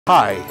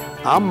Hi,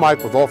 I'm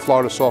Mike with All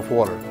Florida Soft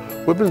Water.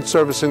 We've been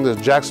servicing the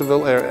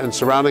Jacksonville area and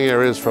surrounding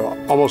areas for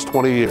almost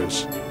 20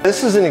 years.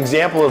 This is an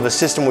example of a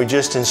system we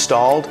just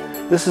installed.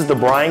 This is the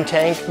brine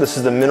tank, this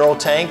is the mineral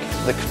tank,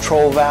 the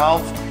control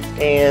valve,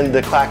 and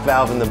the clack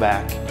valve in the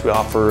back. We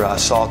offer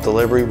salt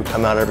delivery. We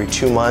come out every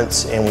 2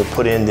 months and we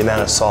put in the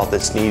amount of salt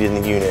that's needed in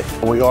the unit.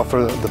 We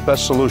offer the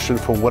best solution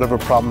for whatever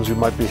problems you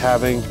might be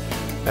having,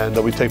 and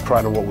we take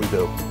pride in what we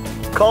do.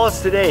 Call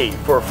us today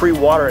for a free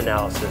water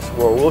analysis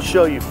where we'll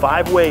show you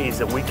 5 ways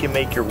that we can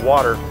make your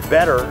water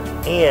better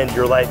and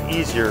your life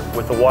easier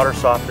with the water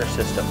softener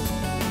system.